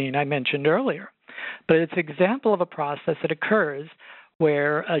XIS gene I mentioned earlier. But it's an example of a process that occurs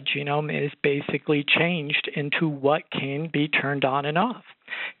where a genome is basically changed into what can be turned on and off.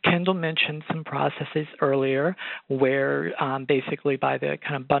 Kendall mentioned some processes earlier where basically by the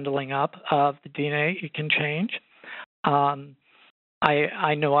kind of bundling up of the DNA, it can change.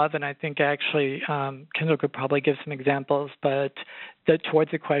 I know of, and I think actually Kendall could probably give some examples, but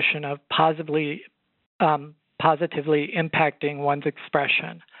towards the question of positively impacting one's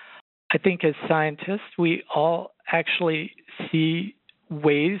expression. I think as scientists, we all actually see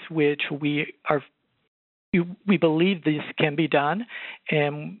ways which we believe this can be done,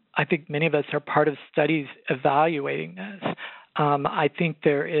 and I think many of us are part of studies evaluating this. I think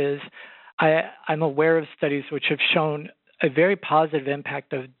I'm aware of studies which have shown a very positive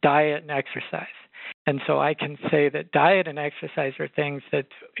impact of diet and exercise. And so I can say that diet and exercise are things that,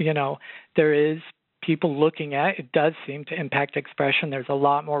 there is people looking at. It does seem to impact expression. There's a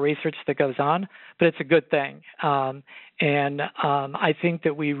lot more research that goes on, but it's a good thing. And I think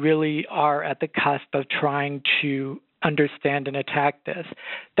that we really are at the cusp of trying to understand and attack this.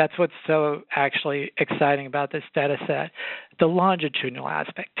 That's what's so actually exciting about this data set, the longitudinal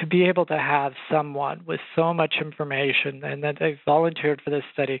aspect, to be able to have someone with so much information and that they've volunteered for this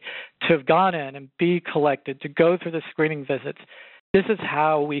study to have gone in and be collected, to go through the screening visits. This is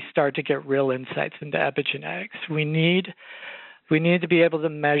how we start to get real insights into epigenetics. We need to be able to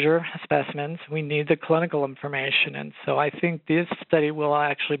measure specimens. We need the clinical information. And so I think this study will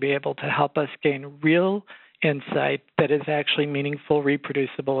actually be able to help us gain real insight that is actually meaningful,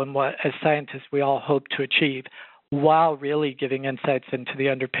 reproducible, and what, as scientists, we all hope to achieve, while really giving insights into the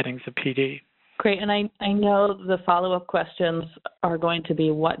underpinnings of PD. Great, and I know the follow-up questions are going to be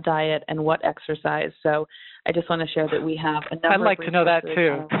what diet and what exercise, so I just want to share that we have a number I'd like to know that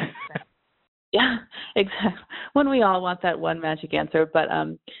too. Yeah, exactly. When we all want that one magic answer, but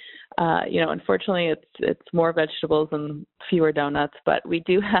unfortunately, it's more vegetables and fewer donuts. But we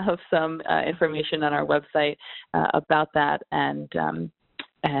do have some information on our website about that, and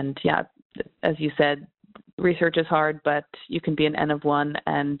yeah, as you said, research is hard, but you can be an N of one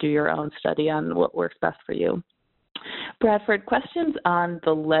and do your own study on what works best for you. Bradford, questions on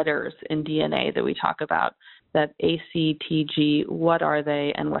the letters in DNA that we talk about, that A, C, T, G, what are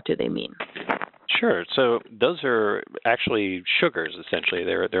they and what do they mean? Sure. So those are actually sugars, essentially.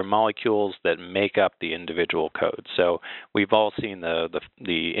 They're molecules that make up the individual codes. So we've all seen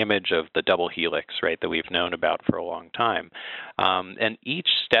the image of the double helix, right, that we've known about for a long time. And each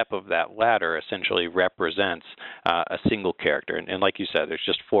step of that ladder essentially represents a single character. And like you said, there's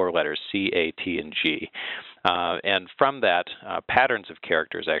just 4 letters, C, A, T, and G. And from that, patterns of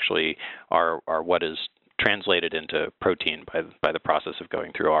characters actually are what is translated into protein by the process of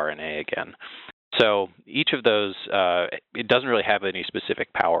going through RNA again. So each of those, it doesn't really have any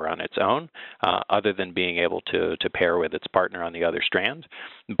specific power on its own, other than being able to pair with its partner on the other strand.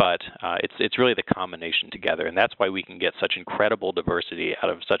 But it's really the combination together, and that's why we can get such incredible diversity out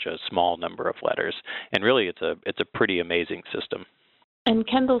of such a small number of letters. And really, it's a pretty amazing system. And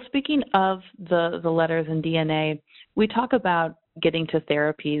Kendall, speaking of the letters in DNA, we talk about getting to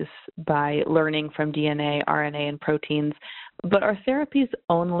therapies by learning from DNA, RNA, and proteins. But are therapies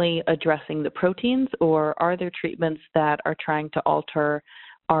only addressing the proteins, or are there treatments that are trying to alter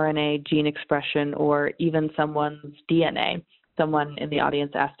RNA gene expression or even someone's DNA? Someone in the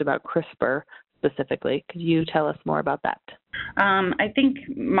audience asked about CRISPR specifically. Could you tell us more about that? I think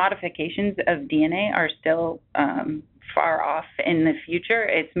modifications of DNA are still far off in the future.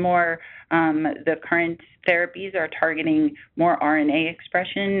 It's more the current therapies are targeting more RNA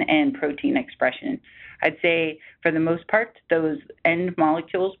expression and protein expression. I'd say for the most part, those end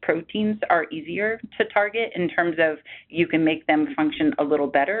molecules, proteins, are easier to target in terms of you can make them function a little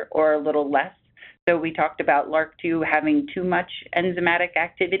better or a little less. So we talked about LRRK2 having too much enzymatic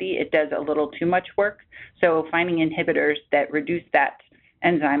activity. It does a little too much work. So finding inhibitors that reduce that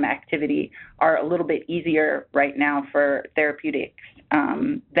enzyme activity are a little bit easier right now for therapeutics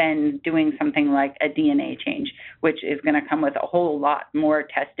than doing something like a DNA change, which is going to come with a whole lot more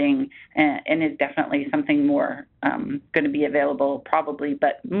testing and is definitely something more going to be available probably,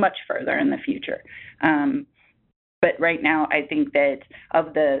 but much further in the future. But right now, I think that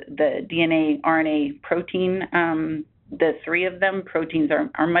of the DNA, RNA, protein, the 3 of them, proteins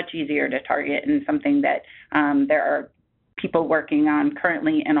are much easier to target and something that there are people working on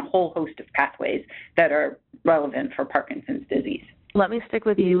currently in a whole host of pathways that are relevant for Parkinson's disease. Let me stick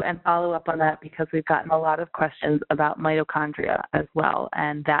with you and follow up on that because we've gotten a lot of questions about mitochondria as well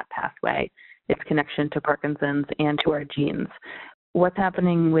and that pathway, its connection to Parkinson's and to our genes. What's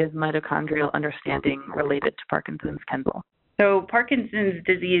happening with mitochondrial understanding related to Parkinson's, Kendall? So Parkinson's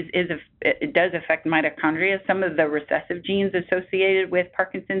disease it does affect mitochondria. Some of the recessive genes associated with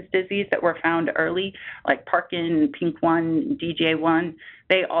Parkinson's disease that were found early, like Parkin, PINK1, DJ1,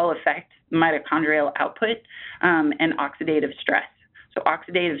 they all affect mitochondrial output and oxidative stress. So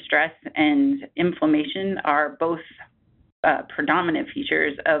oxidative stress and inflammation are both predominant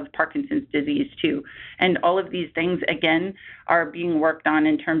features of Parkinson's disease too. And all of these things, again, are being worked on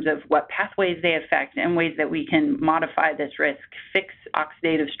in terms of what pathways they affect and ways that we can modify this risk, fix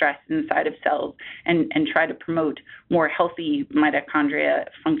oxidative stress inside of cells, and try to promote more healthy mitochondria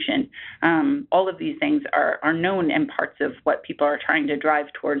function. All of these things are known and parts of what people are trying to drive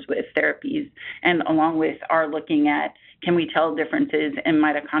towards with therapies, and along with are looking at, can we tell differences in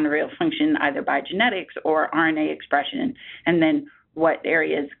mitochondrial function either by genetics or RNA expression? And then what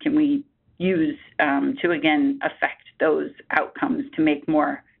areas can we use to, again, affect those outcomes to make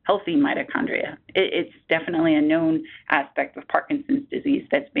more healthy mitochondria? It's definitely a known aspect of Parkinson's disease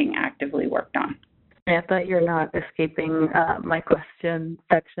that's being actively worked on. Samantha, you're not escaping my question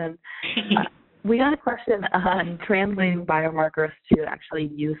section. We got a question on translating biomarkers to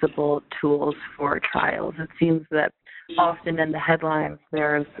actually usable tools for trials. It seems that often in the headlines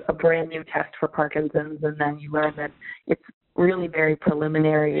there's a brand new test for Parkinson's, and then you learn that it's really very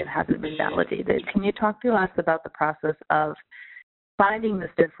preliminary and hasn't been validated. Can you talk to us about the process of finding this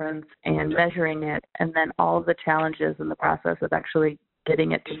difference and measuring it, and then all of the challenges in the process of actually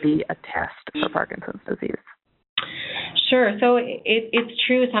getting it to be a test for Parkinson's disease? Sure. So it's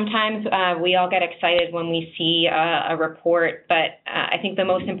true. Sometimes we all get excited when we see a report, but I think the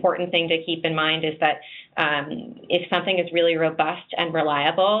most important thing to keep in mind is that if something is really robust and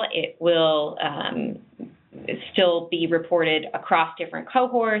reliable, it will still be reported across different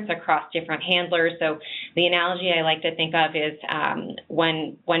cohorts, across different handlers. So the analogy I like to think of is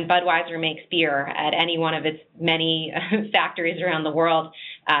when Budweiser makes beer at any one of its many factories around the world,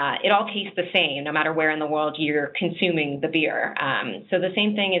 it all tastes the same, no matter where in the world you're consuming the beer. So the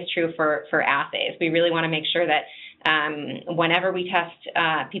same thing is true for assays. We really want to make sure that whenever we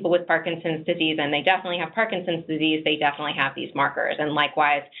test people with Parkinson's disease, and they definitely have Parkinson's disease, they definitely have these markers. And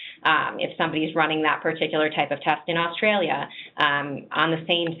likewise, if somebody's running that particular type of test in Australia, on the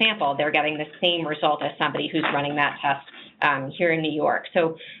same sample, they're getting the same result as somebody who's running that test here in New York.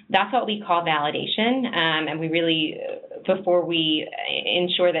 So that's what we call validation, and we really, before we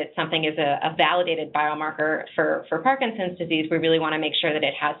ensure that something is a validated biomarker for Parkinson's disease, we really want to make sure that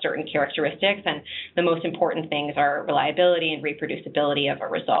it has certain characteristics, and the most important things are reliability and reproducibility of a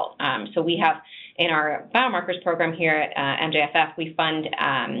result. So we have, in our biomarkers program here at MJFF, we fund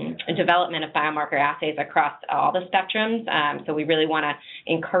development of biomarker assays across all the spectrums. So we really want to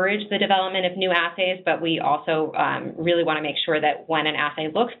encourage the development of new assays, but we also really want to make sure that when an assay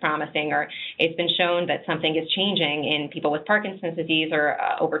looks promising, or it's been shown that something is changing in people with Parkinson's disease or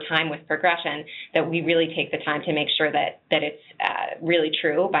over time with progression, that we really take the time to make sure that it's really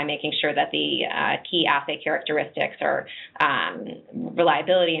true by making sure that the key assay characteristics or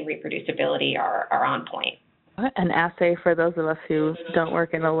reliability and reproducibility are on point. An assay, for those of us who don't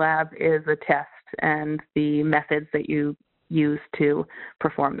work in a lab, is a test and the methods that you use to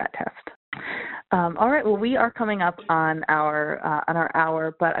perform that test. All right, well, we are coming up on our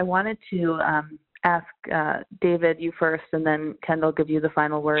hour, but I wanted to ask David, you first, and then Kendall give you the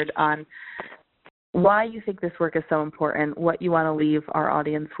final word on why you think this work is so important, what you want to leave our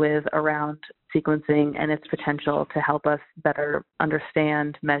audience with around sequencing and its potential to help us better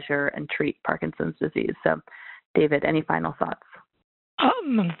understand, measure, and treat Parkinson's disease. So, David, any final thoughts?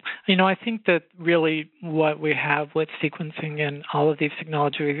 I think that really what we have with sequencing and all of these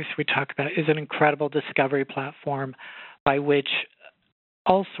technologies we talk about is an incredible discovery platform by which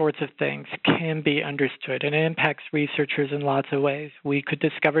all sorts of things can be understood, and it impacts researchers in lots of ways. We could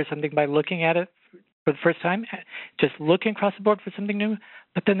discover something by looking at it for the first time, just looking across the board for something new,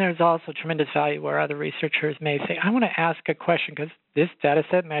 but then there's also tremendous value where other researchers may say, I want to ask a question because this data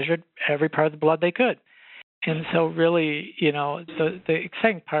set measured every part of the blood they could. And so really, the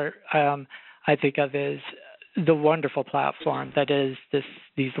exciting part I think of is the wonderful platform that is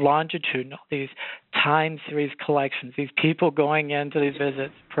these longitudinal, these time series collections, these people going into these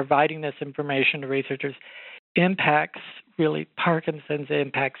visits, providing this information to researchers, impacts really Parkinson's,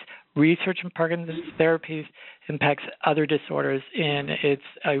 impacts research in Parkinson's therapies, impacts other disorders, and it's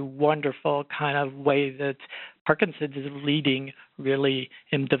a wonderful kind of way that Parkinson's is leading really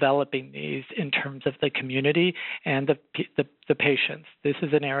in developing these in terms of the community and the patients. This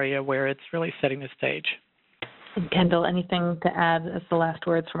is an area where it's really setting the stage. Kendall, anything to add as the last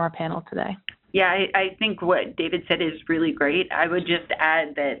words from our panel today? Yeah, I think what David said is really great. I would just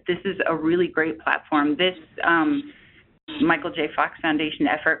add that this is a really great platform. This Michael J. Fox Foundation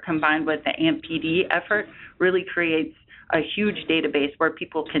effort combined with the AMP-PD effort really creates a huge database where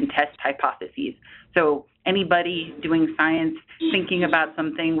people can test hypotheses. So anybody doing science, thinking about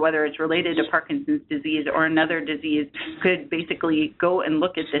something, whether it's related to Parkinson's disease or another disease, could basically go and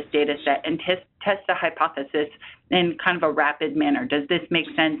look at this data set and test a hypothesis in kind of a rapid manner. Does this make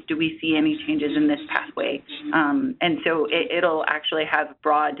sense? Do we see any changes in this pathway? And so it'll actually have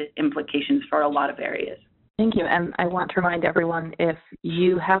broad implications for a lot of areas. Thank you. And I want to remind everyone, if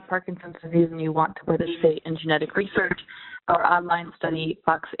you have Parkinson's disease and you want to participate in genetic research, our online study,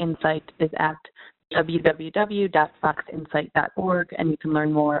 Fox Insight, is at www.foxinsight.org, and you can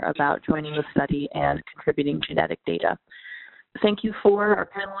learn more about joining the study and contributing genetic data. Thank you for our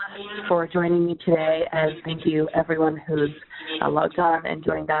panelists for joining me today, and thank you everyone who's logged on and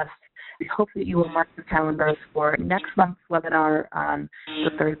joined us. We hope that you will mark your calendars for next month's webinar on the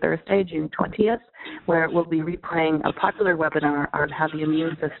third Thursday, June 20th, where we'll be replaying a popular webinar on how the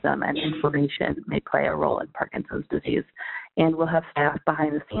immune system and inflammation may play a role in Parkinson's disease. And we'll have staff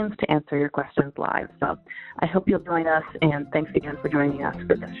behind the scenes to answer your questions live. So I hope you'll join us, and thanks again for joining us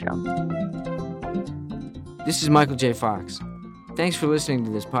for this show. This is Michael J. Fox. Thanks for listening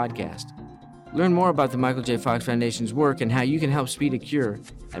to this podcast. Learn more about the Michael J. Fox Foundation's work and how you can help speed a cure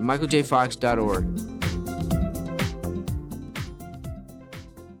at michaeljfox.org.